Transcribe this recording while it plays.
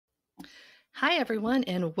Hi, everyone,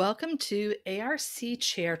 and welcome to ARC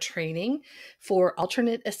Chair Training for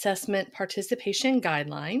Alternate Assessment Participation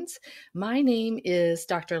Guidelines. My name is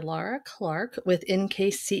Dr. Laura Clark with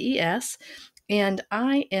NKCES, and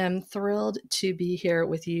I am thrilled to be here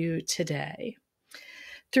with you today.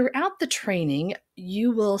 Throughout the training,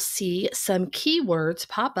 you will see some keywords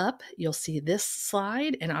pop up. You'll see this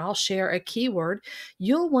slide, and I'll share a keyword.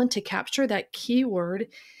 You'll want to capture that keyword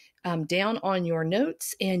down on your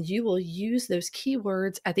notes, and you will use those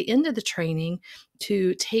keywords at the end of the training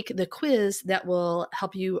to take the quiz that will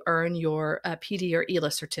help you earn your PD or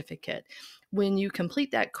ELA certificate. When you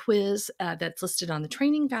complete that quiz that's listed on the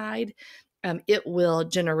training guide, it will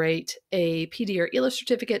generate a PD or ELA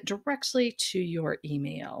certificate directly to your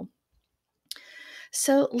email.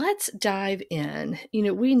 So let's dive in.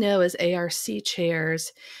 We know as ARC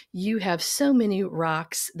chairs, you have so many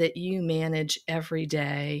rocks that you manage every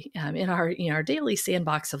day in our daily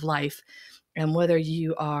sandbox of life. And whether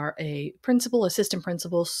you are a principal, assistant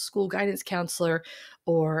principal, school guidance counselor,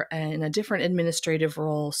 or in a different administrative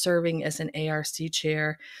role serving as an ARC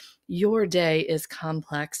chair, your day is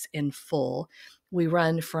complex and full. We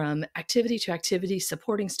run from activity to activity,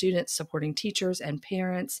 supporting students, supporting teachers and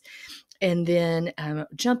parents, and then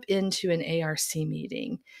jump into an ARC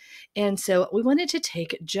meeting. And so we wanted to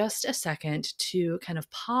take just a second to kind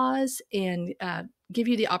of pause and give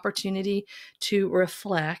you the opportunity to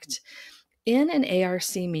reflect in an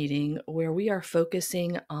ARC meeting where we are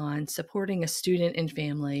focusing on supporting a student and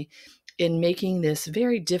family in making this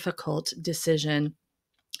very difficult decision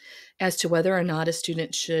as to whether or not a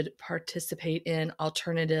student should participate in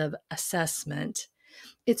alternative assessment.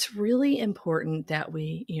 It's really important that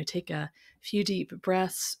we, take a few deep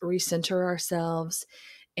breaths, recenter ourselves,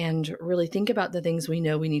 and really think about the things we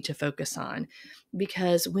know we need to focus on.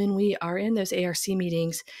 Because when we are in those ARC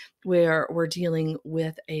meetings where we're dealing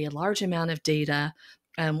with a large amount of data,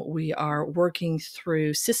 we are working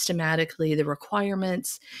through systematically the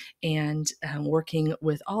requirements and working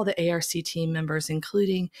with all the ARC team members,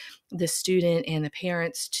 including the student and the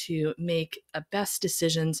parents, to make best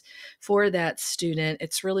decisions for that student.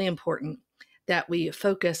 It's really important that we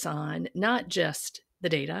focus on not just the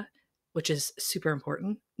data, which is super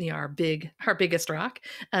important, our biggest rock.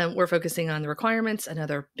 We're focusing on the requirements,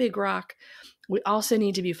 another big rock. We also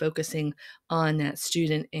need to be focusing on that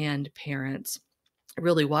student and parents,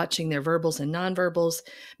 really watching their verbals and nonverbals,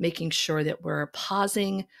 making sure that we're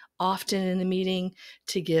pausing often in the meeting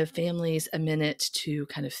to give families a minute to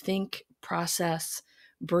kind of think, process,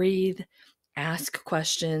 breathe, ask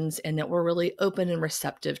questions, and that we're really open and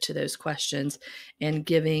receptive to those questions and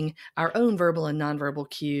giving our own verbal and nonverbal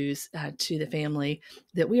cues to the family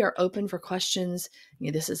that we are open for questions.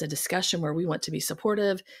 This is a discussion where we want to be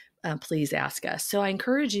supportive. Please ask us. So I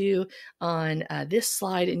encourage you on this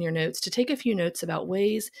slide in your notes to take a few notes about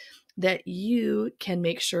ways that you can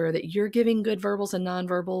make sure that you're giving good verbals and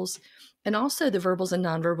nonverbals, and also the verbals and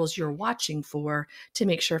nonverbals you're watching for to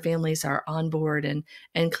make sure families are on board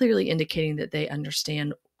and clearly indicating that they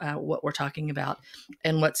understand what we're talking about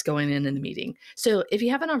and what's going in the meeting. So if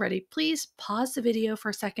you haven't already, please pause the video for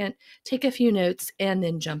a second, take a few notes, and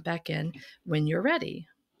then jump back in when you're ready.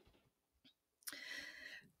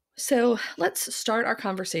 So let's start our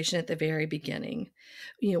conversation at the very beginning.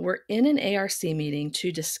 We're in an ARC meeting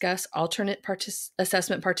to discuss alternate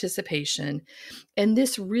assessment participation, and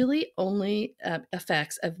this really only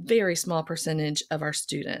affects a very small percentage of our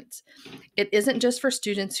students. It isn't just for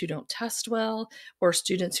students who don't test well or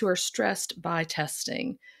students who are stressed by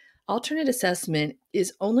testing. Alternate assessment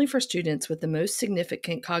is only for students with the most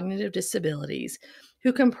significant cognitive disabilities,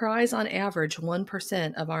 who comprise on average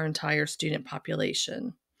 1% of our entire student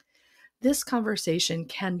population. This conversation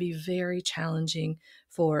can be very challenging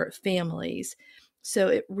for families. So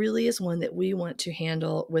it really is one that we want to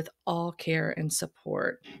handle with all care and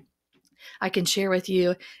support. I can share with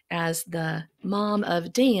you, as the mom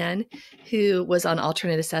of Dan, who was on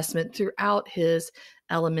alternate assessment throughout his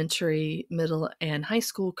elementary, middle, and high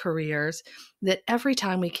school careers, that every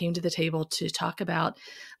time we came to the table to talk about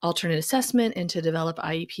alternate assessment and to develop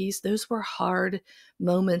IEPs, those were hard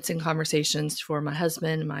moments and conversations for my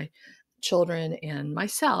husband, my children, and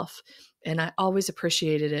myself. And I always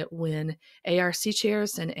appreciated it when ARC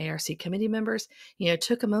chairs and ARC committee members,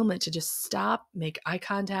 took a moment to just stop, make eye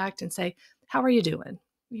contact, and say, "How are you doing?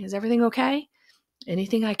 Is everything okay?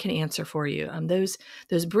 Anything I can answer for you?"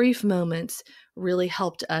 Those brief moments really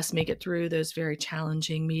helped us make it through those very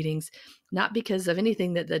challenging meetings, not because of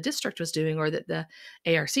anything that the district was doing or that the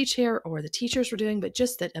ARC chair or the teachers were doing, but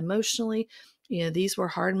just that emotionally, these were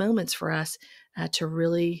hard moments for us to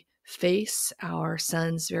really face our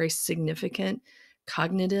son's very significant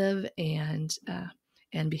cognitive and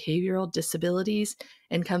behavioral disabilities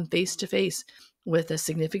and come face to face with a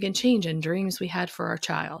significant change in dreams we had for our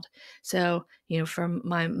child. So, from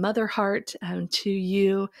my mother heart to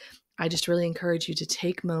you, I just really encourage you to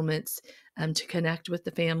take moments to connect with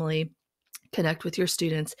the family, connect with your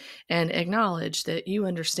students, and acknowledge that you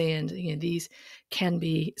understand these can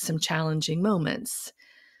be some challenging moments.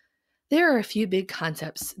 There are a few big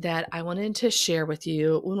concepts that I wanted to share with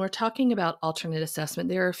you when we're talking about alternate assessment.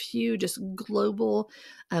 There are a few just global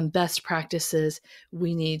best practices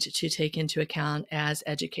we need to take into account as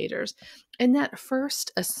educators. And that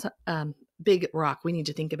first big rock we need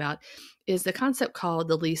to think about is the concept called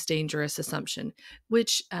the least dangerous assumption,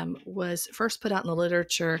 which was first put out in the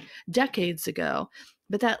literature decades ago.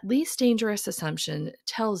 But that least dangerous assumption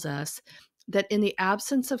tells us that in the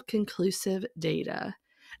absence of conclusive data,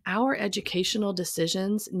 our educational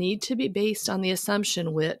decisions need to be based on the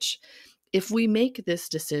assumption which, if we make this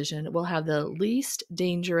decision, will have the least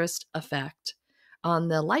dangerous effect on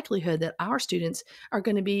the likelihood that our students are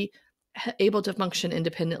going to be able to function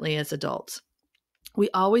independently as adults. We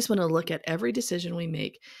always want to look at every decision we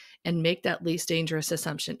make and make that least dangerous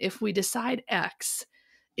assumption. If we decide X,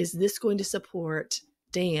 is this going to support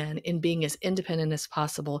Dan in being as independent as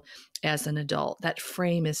possible as an adult? That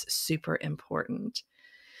frame is super important.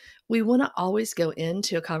 We want to always go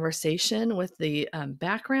into a conversation with the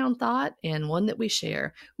background thought and one that we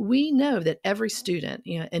share. We know that every student,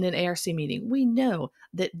 in an ARC meeting, we know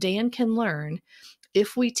that Dan can learn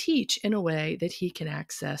if we teach in a way that he can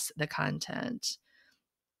access the content.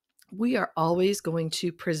 We are always going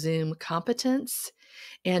to presume competence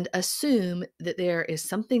and assume that there is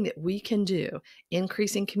something that we can do,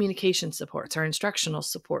 increasing communication supports or instructional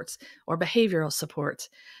supports or behavioral supports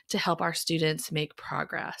to help our students make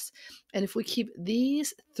progress. And if we keep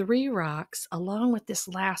these three rocks along with this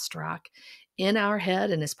last rock in our head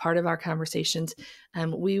and as part of our conversations,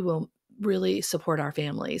 we will really support our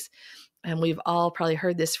families. And we've all probably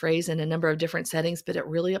heard this phrase in a number of different settings, but it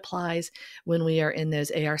really applies when we are in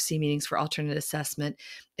those ARC meetings for alternate assessment.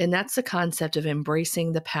 And that's the concept of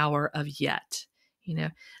embracing the power of yet.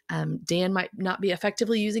 Dan might not be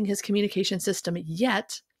effectively using his communication system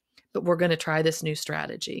yet, but we're going to try this new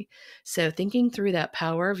strategy. So thinking through that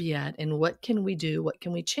power of yet and what can we do, what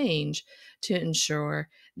can we change to ensure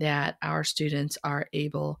that our students are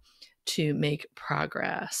able to make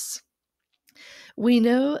progress. We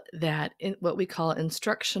know that in what we call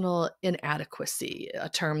instructional inadequacy, a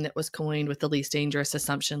term that was coined with the least dangerous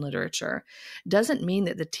assumption literature, doesn't mean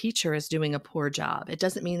that the teacher is doing a poor job. It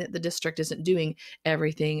doesn't mean that the district isn't doing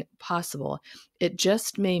everything possible. It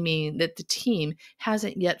just may mean that the team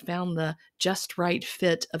hasn't yet found the just right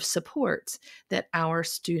fit of supports that our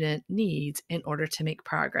student needs in order to make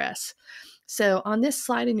progress. So on this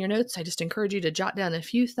slide in your notes, I just encourage you to jot down a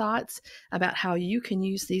few thoughts about how you can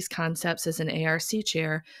use these concepts as an ARC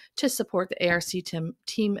chair to support the ARC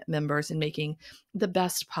team members in making the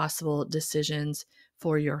best possible decisions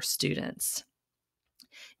for your students.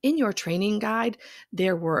 In your training guide,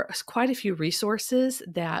 there were quite a few resources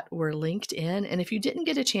that were linked in. And if you didn't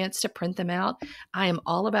get a chance to print them out, I am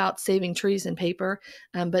all about saving trees and paper.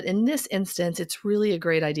 But in this instance, it's really a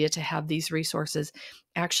great idea to have these resources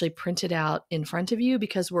actually printed out in front of you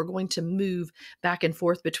because we're going to move back and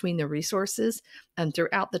forth between the resources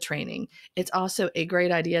throughout the training. It's also a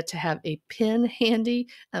great idea to have a pen handy,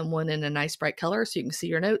 one in a nice bright color so you can see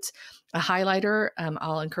your notes, a highlighter.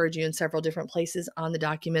 I'll encourage you in several different places on the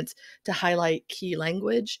documents to highlight key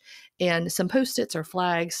language, and some Post-its or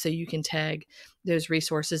flags so you can tag those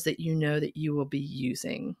resources that you know that you will be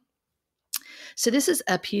using. So this is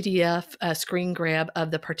a PDF screen grab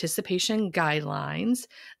of the participation guidelines.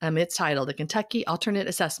 It's titled the Kentucky Alternate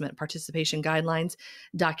Assessment Participation Guidelines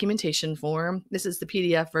Documentation Form. This is the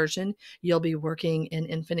PDF version. You'll be working in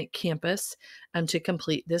Infinite Campus to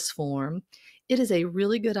complete this form. It is a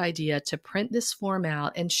really good idea to print this form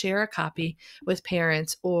out and share a copy with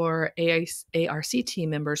parents or ARC team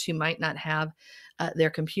members who might not have their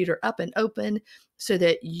computer up and open, so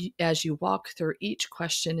that as you walk through each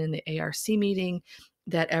question in the ARC meeting,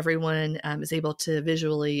 that everyone is able to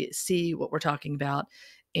visually see what we're talking about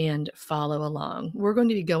and follow along. We're going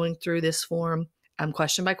to be going through this form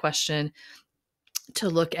question by question to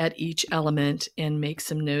look at each element and make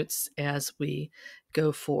some notes as we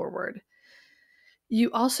go forward. You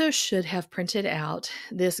also should have printed out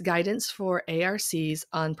this guidance for ARCs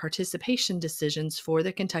on participation decisions for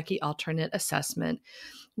the Kentucky Alternate Assessment.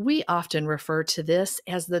 We often refer to this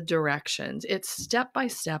as the directions. It's step by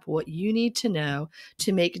step what you need to know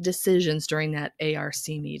to make decisions during that ARC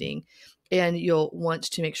meeting, and you'll want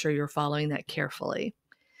to make sure you're following that carefully.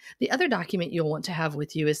 The other document you'll want to have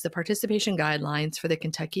with you is the participation guidelines for the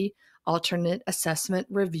Kentucky Alternate Assessment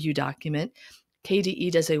Review Document.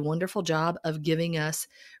 KDE does a wonderful job of giving us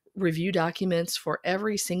review documents for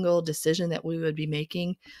every single decision that we would be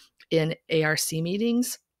making in ARC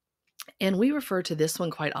meetings. And we refer to this one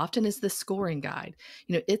quite often as the scoring guide.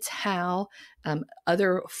 It's how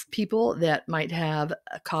other people that might have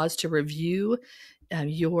a cause to review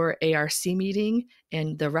your ARC meeting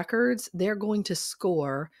and the records, they're going to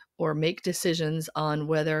score or make decisions on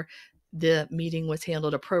whether the meeting was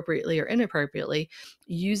handled appropriately or inappropriately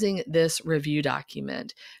using this review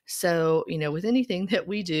document. So, with anything that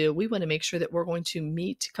we do, we want to make sure that we're going to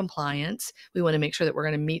meet compliance. We want to make sure that we're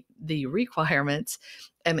going to meet the requirements.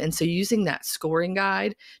 And so using that scoring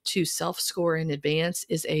guide to self-score in advance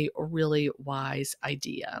is a really wise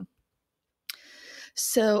idea.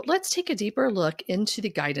 So let's take a deeper look into the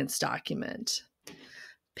guidance document.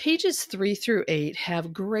 Pages 3 through 8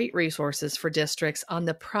 have great resources for districts on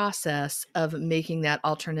the process of making that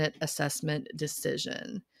alternate assessment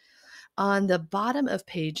decision. On the bottom of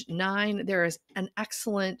page 9, there is an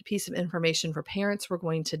excellent piece of information for parents we're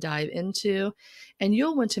going to dive into, and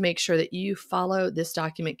you'll want to make sure that you follow this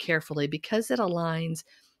document carefully because it aligns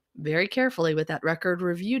very carefully with that record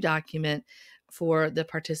review document for the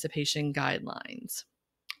participation guidelines.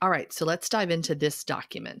 All right, so let's dive into this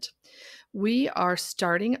document. We are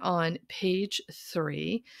starting on page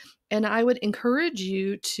 3, and I would encourage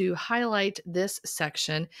you to highlight this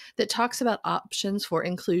section that talks about options for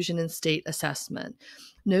inclusion in state assessment.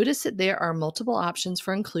 Notice that there are multiple options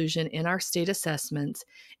for inclusion in our state assessments,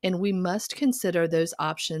 and we must consider those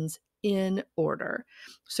options in order.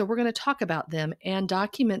 So we're going to talk about them and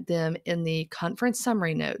document them in the conference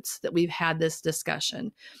summary notes that we've had this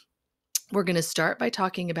discussion. We're going to start by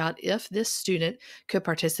talking about if this student could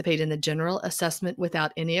participate in the general assessment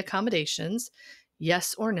without any accommodations,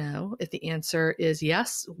 yes or no. If the answer is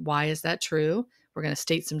yes, why is that true? We're going to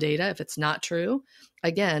state some data. If it's not true,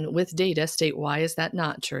 again, with data, state why is that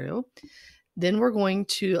not true. Then we're going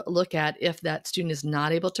to look at if that student is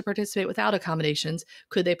not able to participate without accommodations,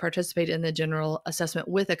 could they participate in the general assessment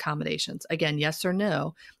with accommodations? Again, yes or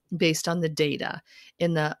no, based on the data.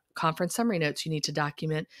 In the conference summary notes, you need to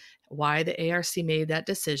document why the ARC made that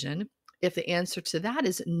decision. If the answer to that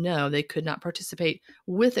is no, they could not participate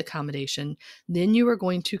with accommodation, then you are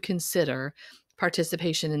going to consider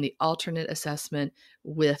participation in the alternate assessment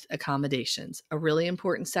with accommodations, a really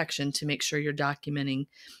important section to make sure you're documenting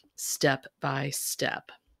step by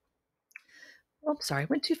step. Oh, sorry, I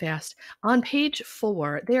went too fast. On page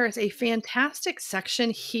 4, there is a fantastic section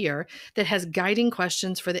here that has guiding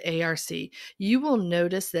questions for the ARC. You will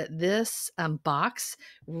notice that this box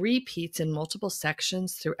repeats in multiple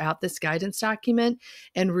sections throughout this guidance document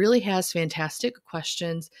and really has fantastic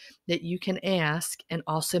questions that you can ask, and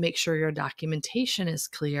also make sure your documentation is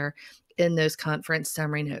clear in those conference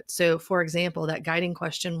summary notes. So, for example, that guiding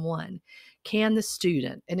question 1, can the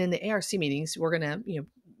student, and in the ARC meetings, we're going to,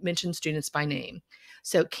 mention students by name.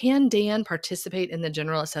 So, can Dan participate in the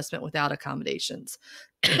general assessment without accommodations?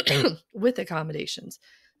 With accommodations.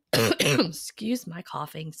 Excuse my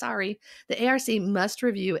coughing. Sorry. The ARC must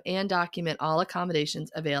review and document all accommodations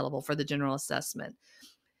available for the general assessment.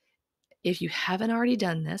 If you haven't already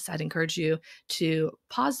done this, I'd encourage you to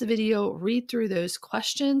pause the video, read through those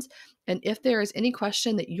questions, and if there is any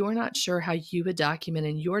question that you're not sure how you would document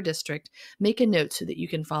in your district, make a note so that you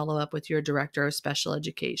can follow up with your director of special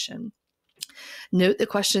education. Note that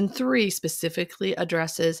question 3 specifically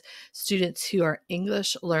addresses students who are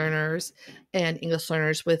English learners and English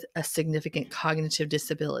learners with a significant cognitive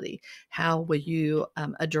disability. How will you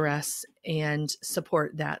address and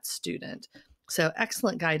support that student? So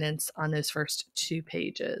excellent guidance on those first 2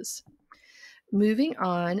 pages. Moving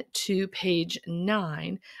on to page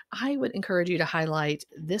 9, I would encourage you to highlight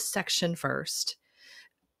this section first.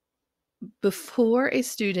 Before a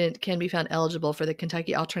student can be found eligible for the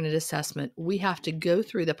Kentucky Alternate Assessment, we have to go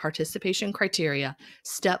through the participation criteria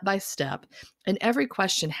step by step, and every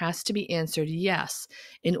question has to be answered yes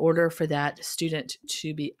in order for that student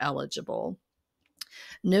to be eligible.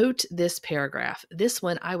 Note this paragraph. This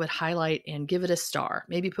one I would highlight and give it a star.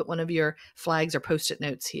 Maybe put one of your flags or post-it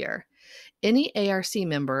notes here. Any ARC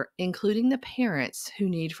member, including the parents who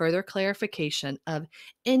need further clarification of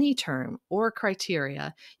any term or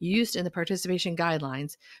criteria used in the participation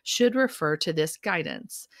guidelines, should refer to this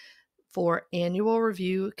guidance. For annual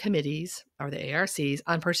review committees, or the ARCs,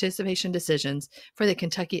 on participation decisions for the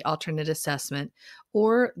Kentucky Alternate Assessment,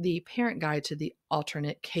 or the parent guide to the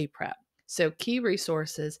alternate K-Prep. So key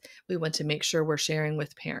resources we want to make sure we're sharing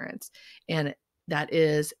with parents. And that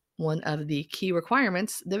is one of the key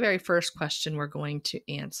requirements, the very first question we're going to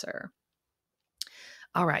answer.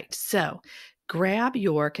 All right, so grab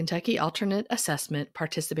your Kentucky Alternate Assessment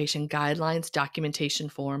Participation Guidelines documentation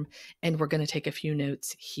form, and we're going to take a few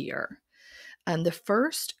notes here. The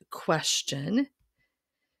first question,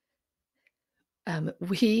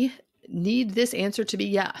 we need this answer to be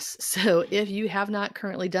yes. So if you have not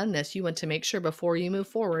currently done this, you want to make sure before you move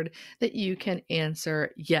forward that you can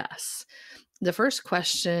answer yes. The first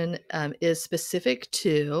question is specific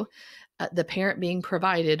to the parent being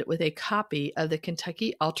provided with a copy of the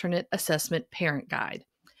Kentucky Alternate Assessment Parent Guide.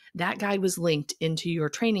 That guide was linked into your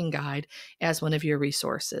training guide as one of your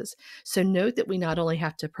resources. So note that we not only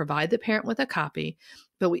have to provide the parent with a copy,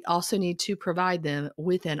 but we also need to provide them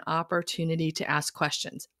with an opportunity to ask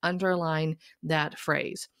questions. Underline that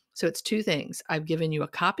phrase. So it's two things. I've given you a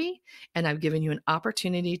copy and I've given you an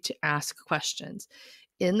opportunity to ask questions.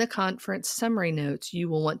 In the conference summary notes, you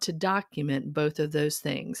will want to document both of those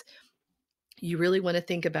things. You really want to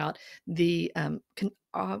think about the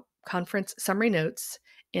conference summary notes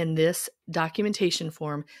in this documentation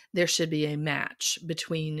form. There should be a match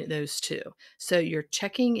between those two. So you're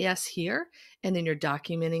checking yes here, and then you're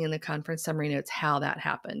documenting in the conference summary notes how that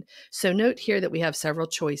happened. So note here that we have several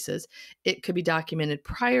choices. It could be documented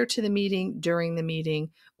prior to the meeting, during the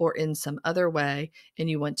meeting, or in some other way, and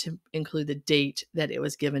you want to include the date that it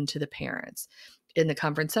was given to the parents. In the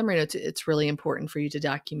conference summary notes, it's really important for you to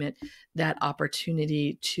document that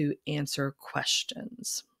opportunity to answer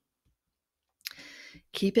questions.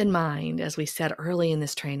 Keep in mind, as we said early in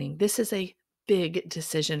this training, this is a big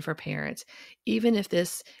decision for parents. Even if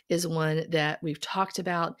this is one that we've talked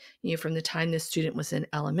about, from the time this student was in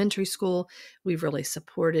elementary school, we've really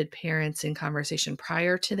supported parents in conversation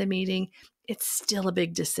prior to the meeting. It's still a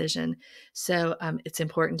big decision. So it's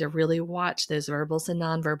important to really watch those verbals and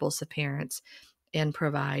nonverbals of parents and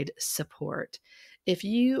provide support. If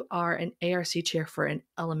you are an ARC chair for an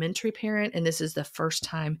elementary parent, and this is the first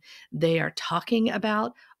time they are talking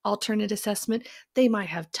about alternate assessment, they might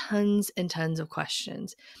have tons and tons of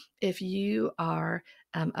questions. If you are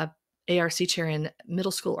a ARC chair in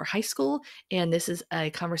middle school or high school, and this is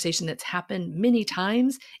a conversation that's happened many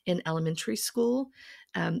times in elementary school,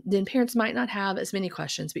 then parents might not have as many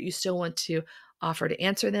questions, but you still want to offer to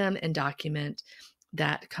answer them and document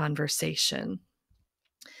that conversation.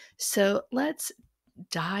 So let's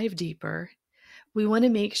dive deeper. We want to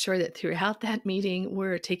make sure that throughout that meeting,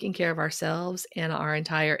 we're taking care of ourselves and our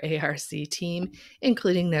entire ARC team,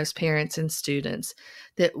 including those parents and students,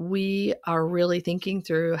 that we are really thinking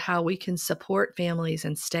through how we can support families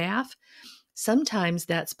and staff. Sometimes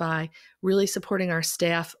that's by really supporting our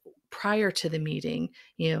staff prior to the meeting,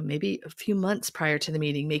 maybe a few months prior to the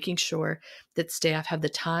meeting, making sure that staff have the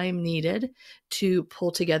time needed to pull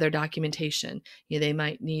together documentation. They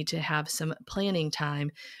might need to have some planning time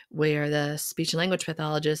where the speech and language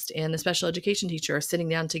pathologist and the special education teacher are sitting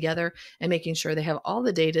down together and making sure they have all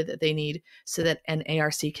the data that they need so that an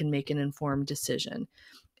ARC can make an informed decision.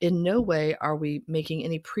 In no way are we making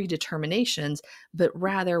any predeterminations, but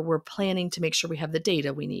rather we're planning to make sure we have the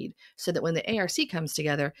data we need so that when the ARC comes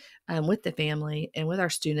together with the family and with our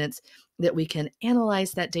students, that we can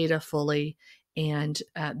analyze that data fully and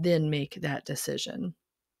then make that decision.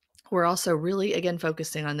 We're also really, again,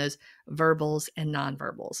 focusing on those verbals and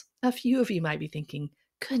nonverbals. A few of you might be thinking,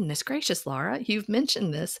 goodness gracious, Laura, you've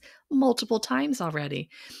mentioned this multiple times already.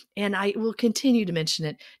 And I will continue to mention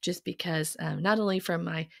it just because not only from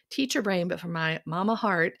my teacher brain, but from my mama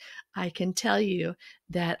heart, I can tell you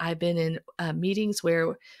that I've been in meetings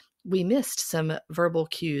where we missed some verbal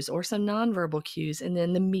cues or some nonverbal cues, and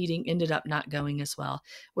then the meeting ended up not going as well.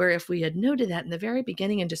 Where if we had noted that in the very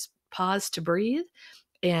beginning and just paused to breathe,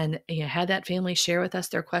 and had that family share with us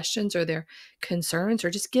their questions or their concerns,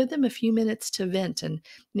 or just give them a few minutes to vent and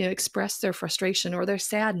express their frustration or their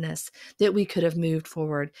sadness, that we could have moved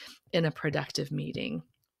forward in a productive meeting.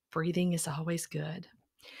 Breathing is always good.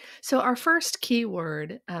 So our first key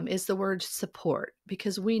word is the word support,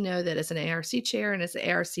 because we know that as an ARC chair and as an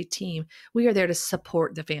ARC team, we are there to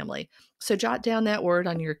support the family. So jot down that word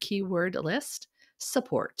on your keyword list: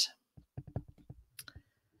 support.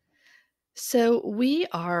 So we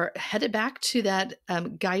are headed back to that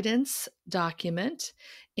guidance document.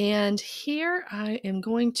 And here I am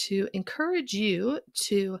going to encourage you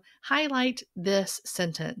to highlight this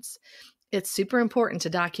sentence. It's super important to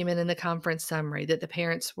document in the conference summary that the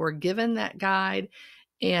parents were given that guide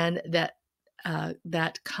and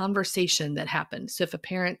that conversation that happened. So if a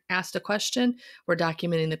parent asked a question, we're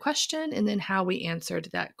documenting the question and then how we answered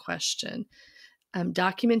that question.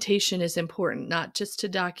 Documentation is important, not just to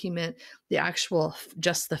document the actual,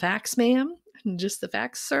 just the facts, ma'am, Just the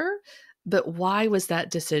facts, sir. But why was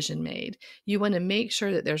that decision made? You want to make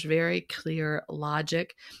sure that there's very clear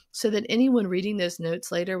logic so that anyone reading those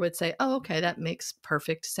notes later would say, oh, okay, that makes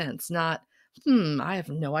perfect sense. Not, I have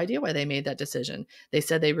no idea why they made that decision. They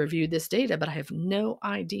said they reviewed this data, but I have no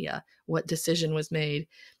idea what decision was made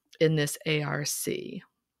in this ARC.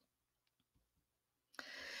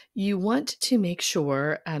 You want to make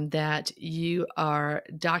sure that you are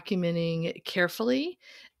documenting carefully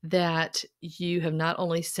that you have not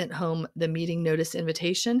only sent home the meeting notice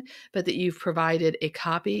invitation, but that you've provided a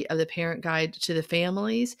copy of the parent guide to the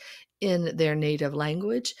families in their native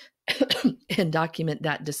language and document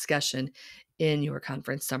that discussion in your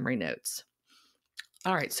conference summary notes.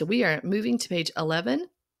 All right, so we are moving to page 11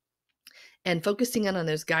 and focusing in on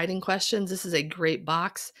those guiding questions. This is a great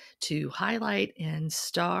box to highlight and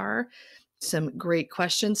star some great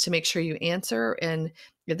questions to make sure you answer. And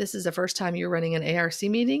if this is the first time you're running an ARC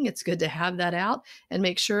meeting, it's good to have that out and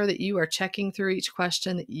make sure that you are checking through each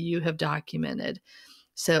question that you have documented.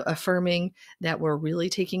 So affirming that we're really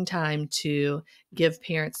taking time to give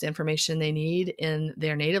parents the information they need in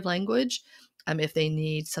their native language. If they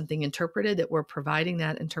need something interpreted, that we're providing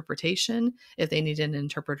that interpretation. If they need an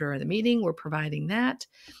interpreter at the meeting, we're providing that.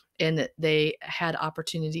 And that they had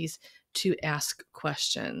opportunities to ask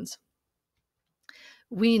questions.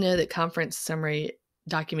 We know that conference summary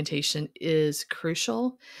documentation is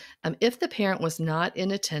crucial. If the parent was not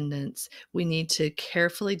in attendance, we need to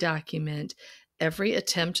carefully document every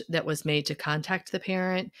attempt that was made to contact the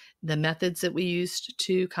parent, the methods that we used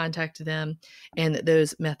to contact them, and that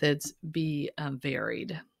those methods be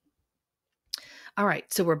varied. All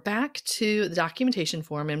right, so we're back to the documentation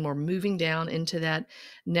form and we're moving down into that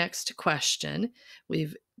next question.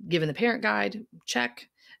 We've given the parent guide, check.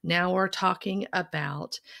 Now we're talking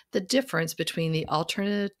about the difference between the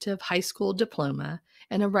alternative high school diploma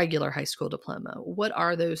and a regular high school diploma. What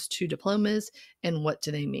are those two diplomas and what do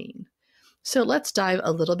they mean? So let's dive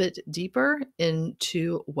a little bit deeper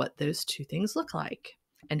into what those two things look like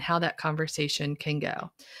and how that conversation can go.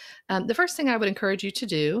 The first thing I would encourage you to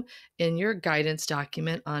do in your guidance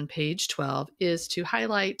document on page 12 is to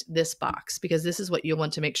highlight this box, because this is what you'll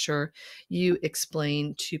want to make sure you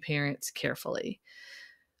explain to parents carefully.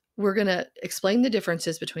 We're going to explain the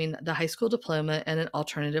differences between the high school diploma and an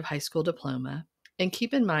alternative high school diploma. And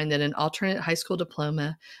keep in mind that an alternate high school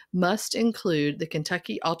diploma must include the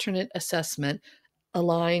Kentucky Alternate Assessment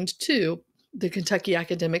aligned to the Kentucky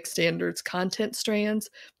Academic Standards content strands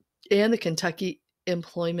and the Kentucky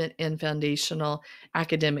Employment and Foundational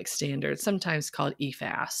Academic Standards, sometimes called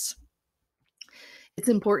EFAS. It's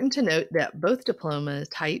important to note that both diploma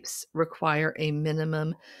types require a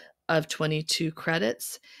minimum of 22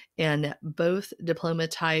 credits, and both diploma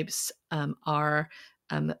types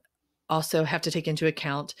also have to take into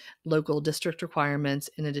account local district requirements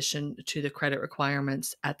in addition to the credit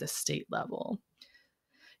requirements at the state level.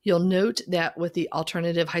 You'll note that with the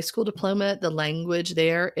alternative high school diploma, the language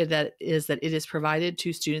there that it is provided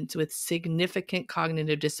to students with significant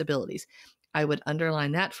cognitive disabilities. I would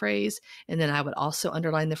underline that phrase, and then I would also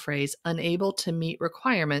underline the phrase unable to meet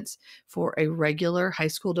requirements for a regular high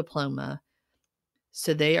school diploma.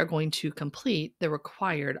 So they are going to complete the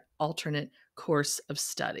required alternate course of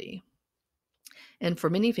study. And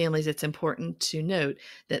for many families, it's important to note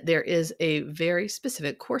that there is a very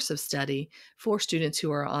specific course of study for students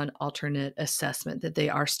who are on alternate assessment, that they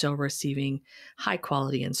are still receiving high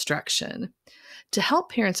quality instruction. To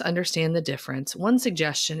help parents understand the difference, one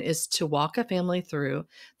suggestion is to walk a family through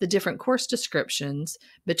the different course descriptions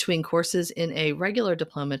between courses in a regular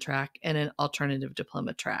diploma track and an alternative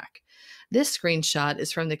diploma track. This screenshot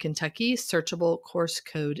is from the Kentucky Searchable Course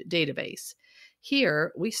Code database.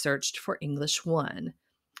 Here, we searched for English 1.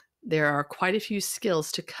 There are quite a few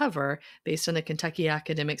skills to cover based on the Kentucky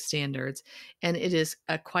Academic Standards, and it is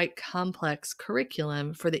a quite complex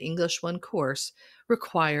curriculum for the English 1 course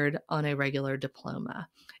required on a regular diploma.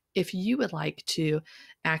 If you would like to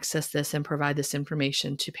access this and provide this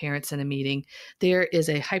information to parents in a meeting, there is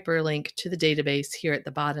a hyperlink to the database here at the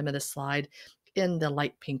bottom of the slide in the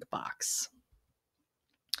light pink box.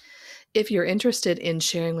 If you're interested in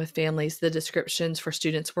sharing with families the descriptions for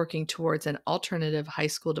students working towards an alternative high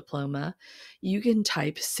school diploma, you can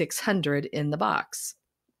type 600 in the box,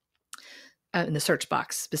 in the search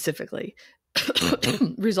box specifically.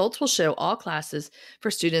 Results will show all classes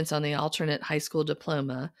for students on the alternate high school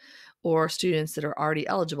diploma or students that are already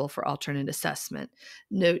eligible for alternate assessment.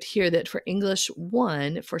 Note here that for English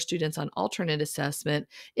 1, for students on alternate assessment,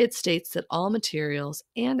 it states that all materials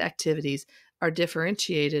and activities are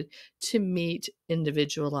differentiated to meet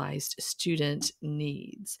individualized student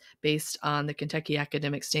needs based on the Kentucky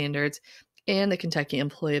Academic Standards and the Kentucky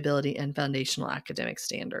Employability and Foundational Academic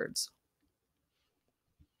Standards.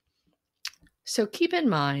 So keep in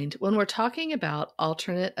mind, when we're talking about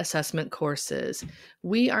alternate assessment courses,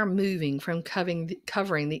 we are moving from covering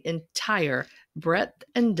the entire breadth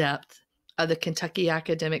and depth of the Kentucky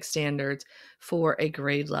academic standards for a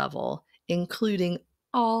grade level, including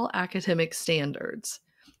all academic standards,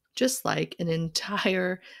 just like an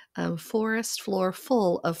entire forest floor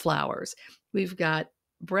full of flowers. We've got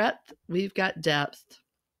breadth, we've got depth.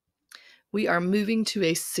 We are moving to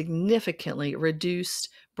a significantly reduced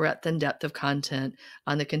breadth and depth of content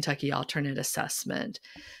on the Kentucky Alternate Assessment.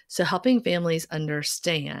 So, helping families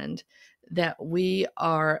understand that we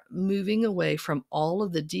are moving away from all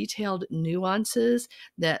of the detailed nuances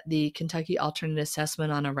that the Kentucky Alternate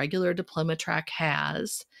Assessment on a regular diploma track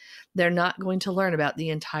has. They're not going to learn about the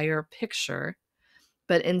entire picture,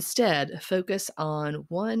 but instead focus on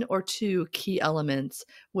one or two key elements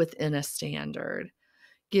within a standard.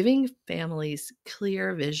 Giving families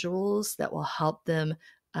clear visuals that will help them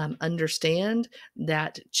understand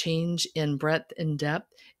that change in breadth and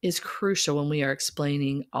depth is crucial when we are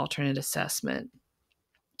explaining alternate assessment.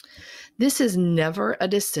 This is never a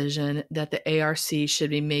decision that the ARC should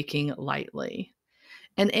be making lightly.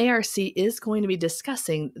 An ARC is going to be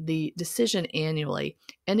discussing the decision annually,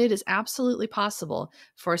 and it is absolutely possible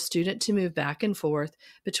for a student to move back and forth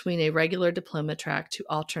between a regular diploma track to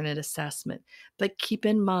alternate assessment. But keep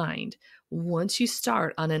in mind, once you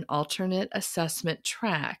start on an alternate assessment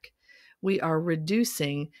track, we are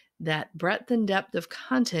reducing that breadth and depth of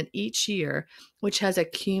content each year, which has a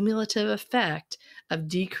cumulative effect of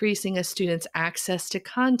decreasing a student's access to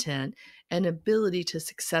content and ability to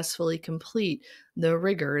successfully complete the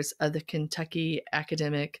rigors of the Kentucky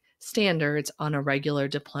academic standards on a regular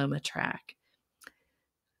diploma track.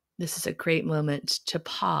 This is a great moment to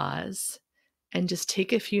pause and just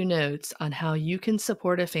take a few notes on how you can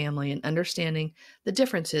support a family in understanding the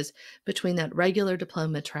differences between that regular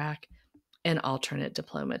diploma track and alternate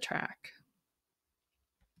diploma track.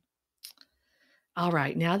 All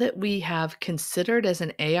right, now that we have considered as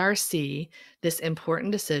an ARC this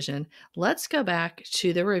important decision, let's go back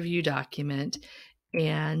to the review document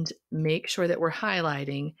and make sure that we're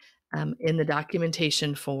highlighting in the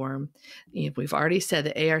documentation form. We've already said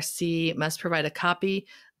the ARC must provide a copy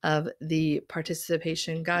of the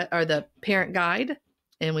participation guide or the parent guide,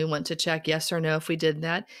 and we want to check yes or no if we did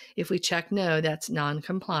that. If we check no, that's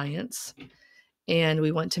non-compliance. And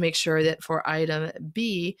we want to make sure that for item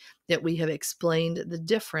B that we have explained the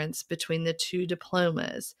difference between the two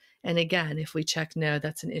diplomas. And again, if we check no,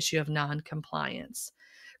 that's an issue of non-compliance.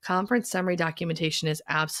 Conference summary documentation is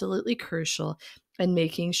absolutely crucial in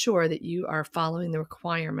making sure that you are following the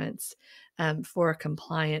requirements for a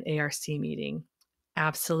compliant ARC meeting.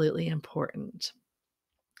 Absolutely important.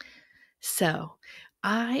 So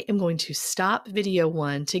I am going to stop video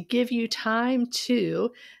 1 to give you time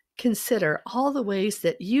to consider all the ways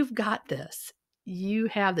that you've got this. You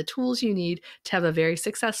have the tools you need to have a very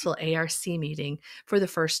successful ARC meeting for the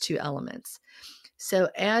first two elements. So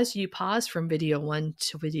as you pause from video 1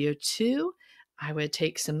 to video 2, I would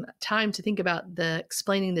take some time to think about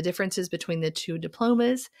explaining the differences between the two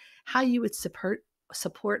diplomas, how you would support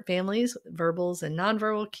families, verbals and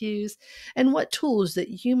nonverbal cues, and what tools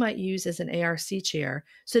that you might use as an ARC chair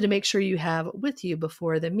so to make sure you have with you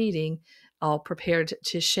before the meeting all prepared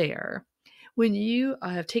to share. When you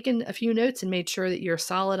have taken a few notes and made sure that you're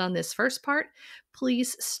solid on this first part,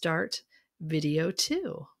 please start video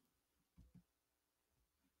 2.